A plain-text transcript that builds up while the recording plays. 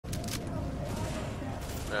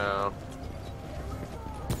No.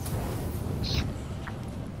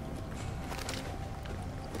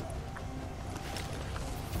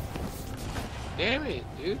 Damn it,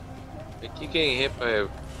 dude. I keep getting hit by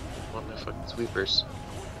one of my fucking sweepers.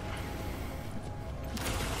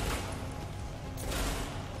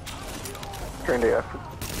 Trying to effort.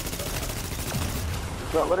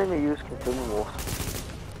 It's not letting me use consumables.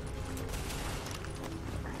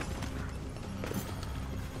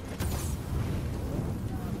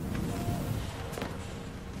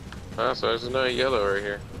 Ah, so there's another yellow right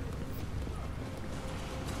here.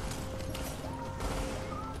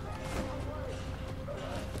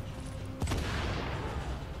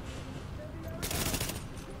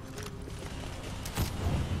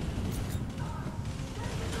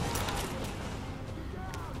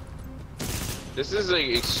 This is like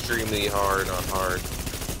extremely hard on hard.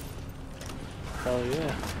 Hell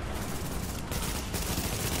yeah.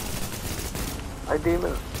 I deem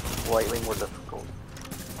it slightly more difficult.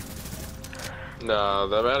 No,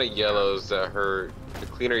 the amount of yellows that hurt, the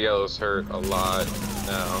cleaner yellows hurt a lot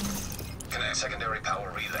now. Connect secondary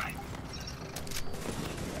power relay.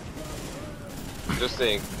 Just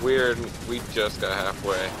think, we just got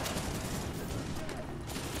halfway.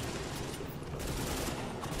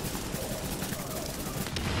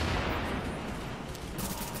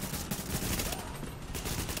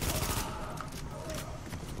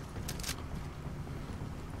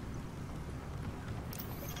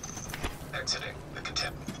 Exiting the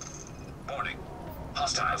contempt. Warning.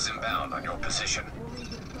 Hostiles inbound on your position.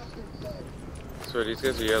 So these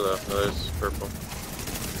guys are yellow, no, there's purple.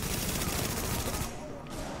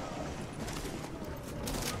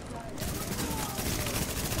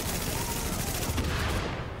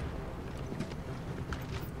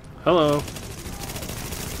 Hello.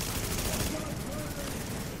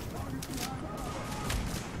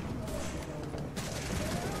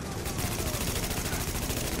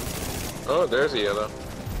 Oh, there's a yellow.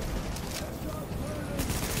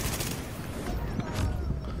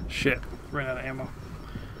 Shit. Ran out of ammo.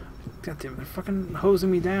 God damn it, they're fucking hosing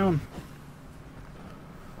me down.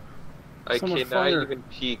 I So much cannot fire. even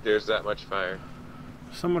peek, there's that much fire.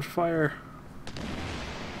 So much fire.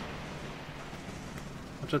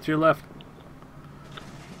 Watch out to your left.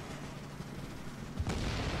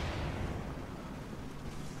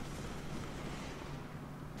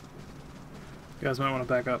 You guys might want to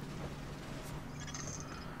back up.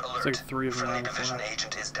 Alert. It's like 3 of them Friendly on the division fly.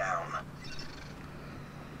 agent is down.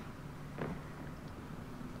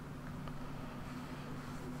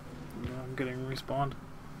 Yeah, I'm getting respawned.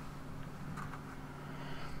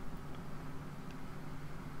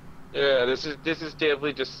 Yeah, this is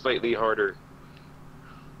definitely just slightly harder.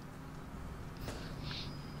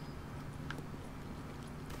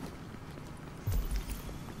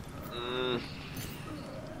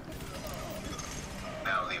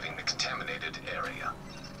 Now leaving the contaminated area.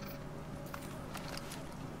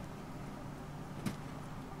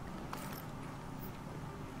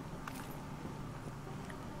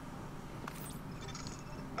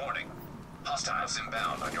 Warning. Hostiles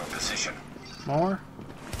inbound on your position. More?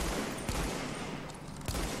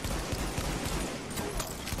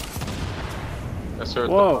 I start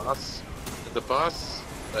Whoa. the boss. If the boss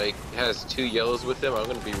like has 2 yellows with him, I'm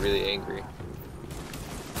gonna be really angry.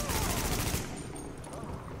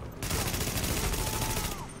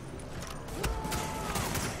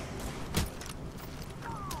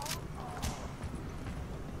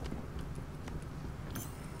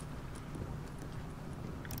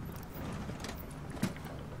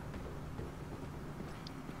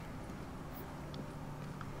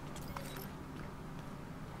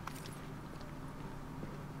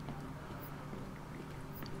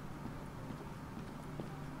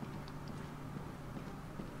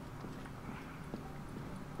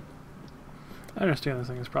 I understand this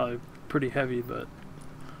thing is probably pretty heavy, but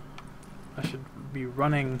I should be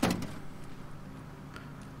running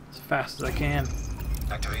as fast as I can.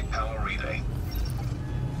 Activate power relay.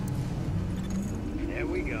 There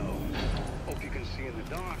we go. Hope you can see in the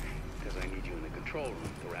dark, because I need you in the control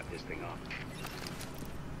room to wrap this thing up.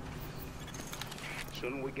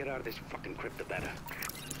 Sooner we get out of this fucking crypt, the better.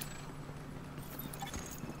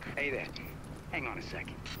 Hey there. Hang on a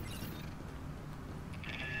second.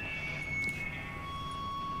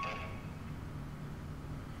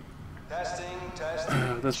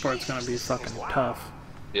 Testing. This part's gonna be fucking tough.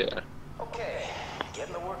 Yeah. Okay,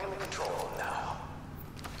 getting to work in the control room now.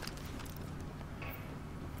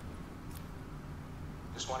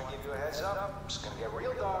 Just want to give you a heads up. It's gonna get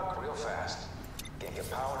real dark real fast. Can't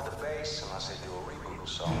get power to the base unless they do a reboot or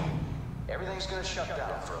so. Everything's gonna shut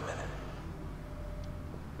down for a minute.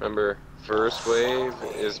 Remember, first wave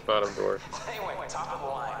is bottom door. They went top of the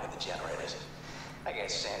line with the generators. I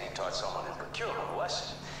guess Sandy taught someone in procurement a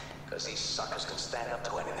lesson, because these suckers can stand up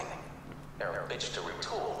to anything. They're a bitch to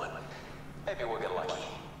retool, but maybe we'll get lucky.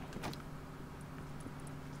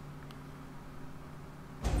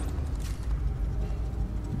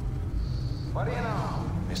 What do you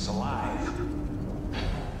know? It's alive.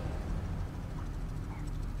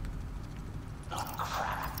 Oh,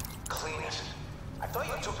 crap. Clean it. I thought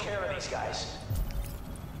you took care of these guys.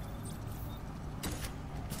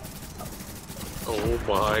 Oh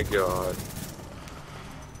my god.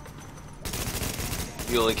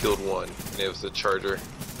 You only killed one, and it was the charger.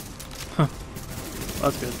 Huh.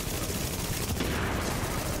 That's good.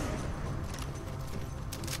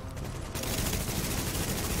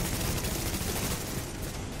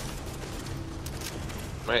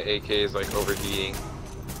 My AK is like overheating.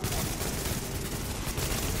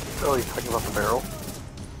 Oh, you're talking about the barrel?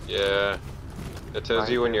 Yeah. It tells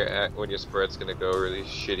you when your spread's gonna go really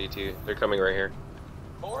shitty too. They're coming right here.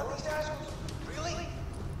 More of these assholes? Really?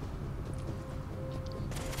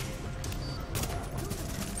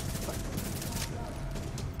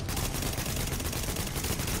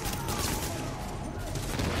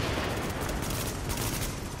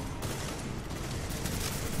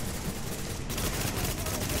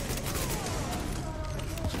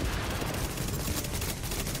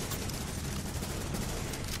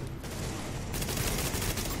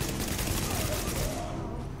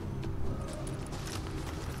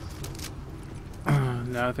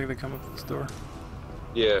 Now I think they come up this door.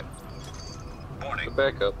 Yeah. Warning. The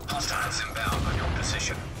backup. Hostiles inbound on your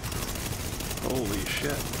position. Holy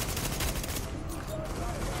shit.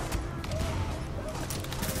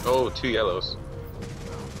 Oh, 2 yellows.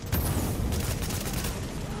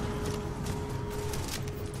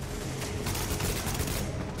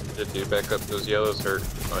 Good dude, back up. Those yellows hurt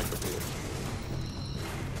my computer.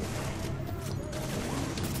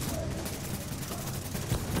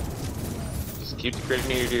 Just keep the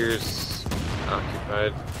grenadiers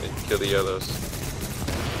occupied and kill the yellows.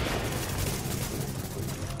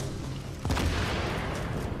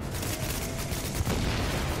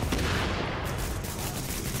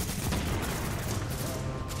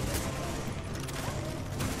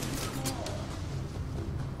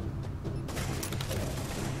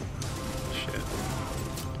 Shit.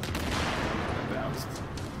 I bounced.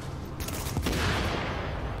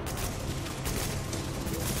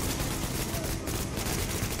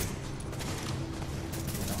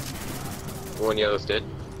 One yellow's dead.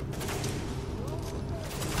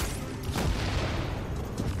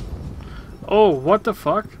 Oh, what the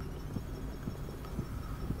fuck?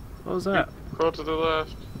 What was that? Crawl to the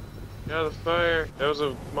left. Get out of the fire. That was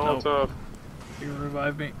a Molotov. You can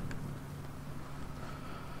revive me.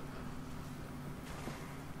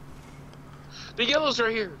 The yellow's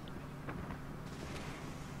right here.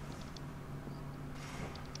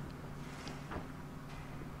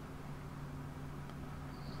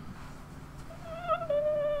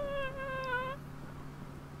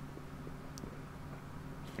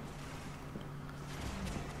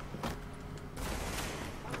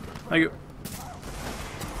 Thank you.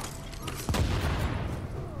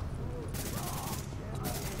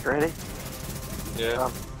 You ready? Yeah.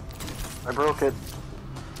 I broke it.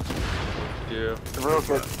 Yeah. I broke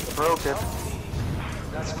it. I broke it.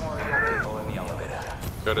 That's more of your people in the elevator.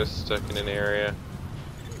 Got us stuck in an area.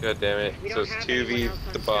 God damn it. So it's 2v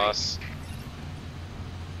the boss.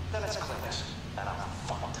 Then let's clean this, and I'm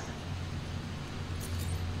fucked.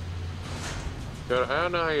 God, I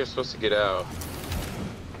don't know how you're supposed to get out.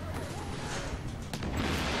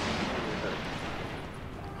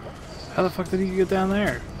 How the fuck did he get down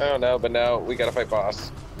there? I don't know, but now we gotta fight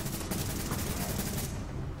boss.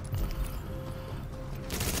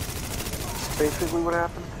 Basically what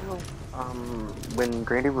happened too. When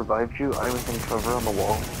Grady revived you, I was in cover on the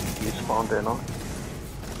wall. You spawned in on.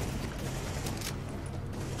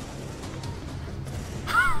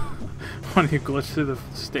 When you glitch through the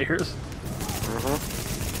stairs?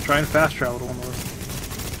 Mm-hmm. Try and fast travel to one of those.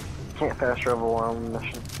 Can't fast travel while on the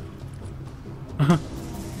mission.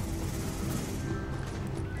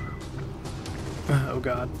 Oh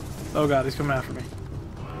god. Oh god, he's coming after me.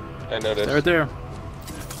 I noticed. Stay right there.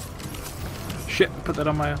 Shit, put that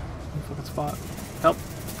on my fucking spot. Help.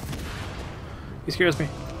 He scares me.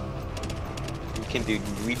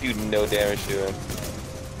 We do no damage to him.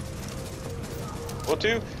 Well,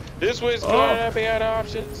 two. This way's Oh. gonna be out of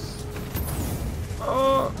options.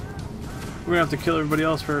 Oh! We're gonna have to kill everybody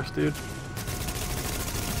else first, dude.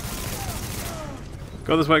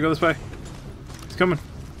 Go this way, go this way. He's coming.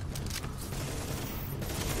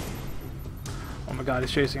 Oh my god,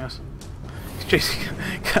 he's chasing us. He's chasing.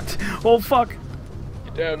 God. Oh fuck!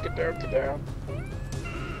 Get down, get down, get down.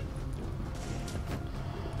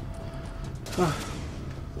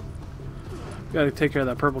 We gotta take care of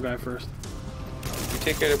that purple guy first. You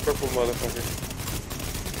take care of the purple motherfucker.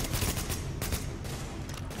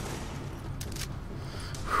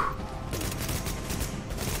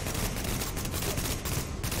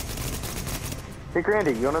 Hey,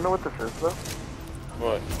 Grandy, you wanna know what this is, though?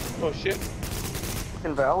 What? Oh shit.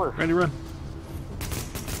 In Valor. Randy, run.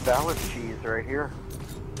 Valor cheese right here.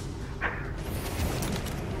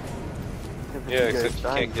 Yeah, except you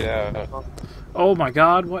can't get out. Oh my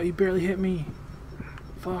god, what? He barely hit me.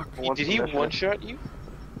 Fuck. Did he one-shot you?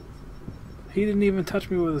 He didn't even touch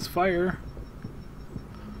me with his fire.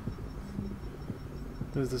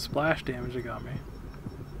 It was the splash damage that got me.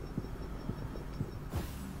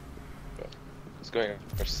 It's going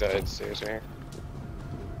on side stairs right here.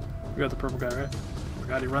 We got the purple guy, right? Oh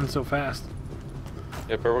god, he runs so fast.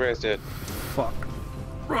 Yeah, purple guy's dead. Fuck.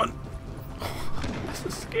 Run! This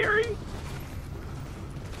is scary.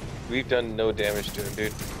 We've done no damage to him,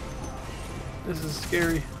 dude. This is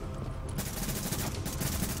scary.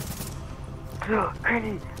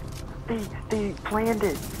 Granny, they planned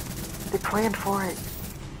it. They planned for it.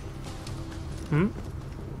 Hmm?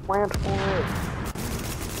 Planned for it.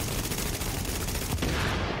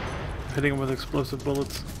 Hitting him with explosive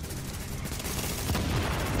bullets.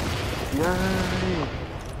 Yay!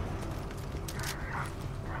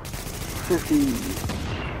 50.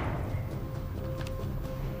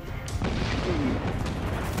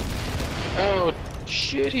 Oh,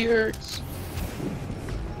 shit, he hurts.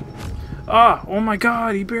 Ah! Oh my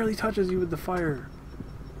god, he barely touches you with the fire.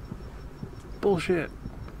 Bullshit.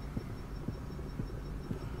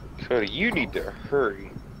 Cody, you need to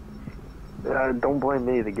hurry. Don't blame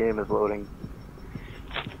me, the game is loading.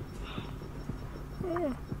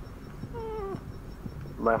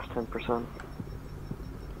 Last 10%.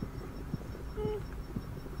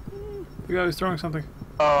 The guy was throwing something.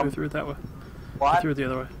 He threw it that way. What? He threw it the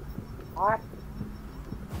other way. What?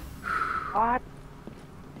 What?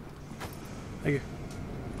 Thank you.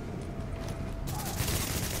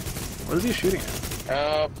 What is he shooting at?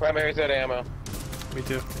 Oh, primary's out of ammo. Me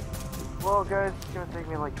too. Well, guys, it's gonna take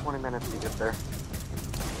me like 20 minutes to get there.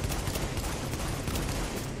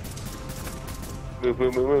 Move,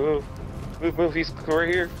 move, move, move, move. Move, move, he's right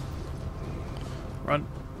here. Run.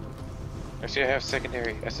 Actually, I have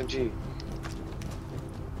secondary SMG.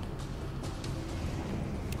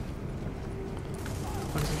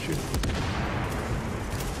 What is he shooting?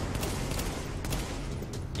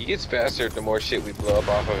 He gets faster the more shit we blow up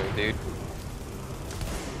off of him, dude.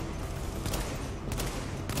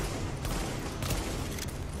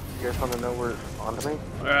 You guys wanna know where it's onto me?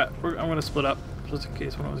 Alright, I'm gonna split up, just in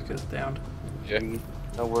case one of us gets downed. Yeah.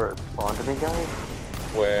 Know where it's onto me, guys?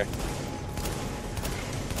 Where?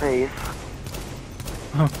 Face.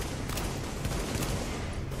 Oh.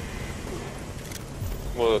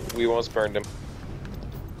 Well, we almost burned him.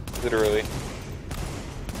 Literally.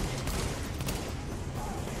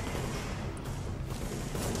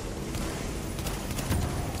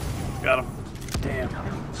 Got him. Damn.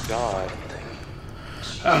 God.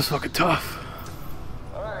 That was fucking tough.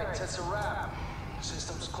 Alright, that's a wrap.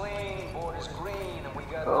 System's clean, board is green, and we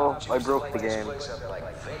got Oh, I broke the game.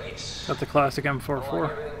 Got the classic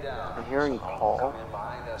M44. I'm hearing call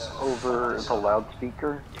over the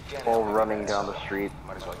loudspeaker while running down the street.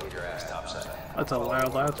 Might as well get your ass topside. That's a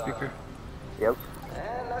loud loudspeaker. Yep.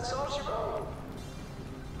 And that's all she wrote.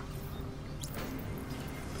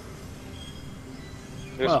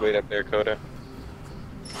 Just Well. wait up there, Coda.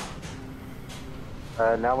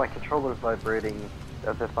 Now my controller's vibrating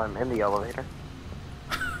as if I'm in the elevator.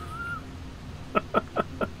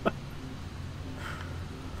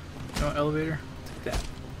 No elevator? Take that.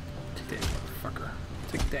 Take that, motherfucker.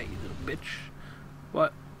 Take that, you little bitch.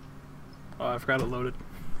 What? Oh, I forgot it loaded.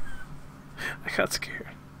 I got scared.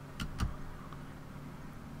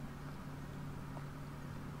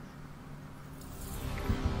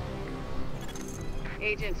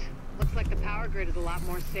 Agent, looks like the power grid is a lot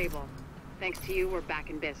more stable. Thanks to you, we're back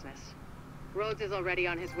in business. Rhodes is already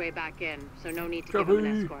on his way back in, so no need to give him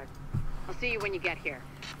an escort. I'll see you when you get here.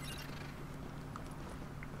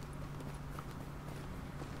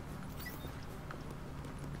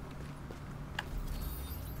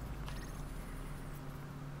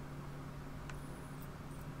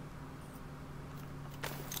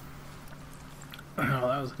 Oh,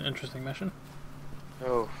 that was an interesting mission.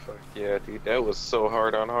 Oh, fuck yeah, dude. That was so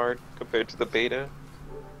hard on hard compared to the beta.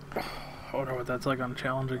 I wonder what that's like on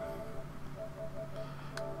challenging.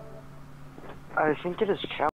 I think it is challenging.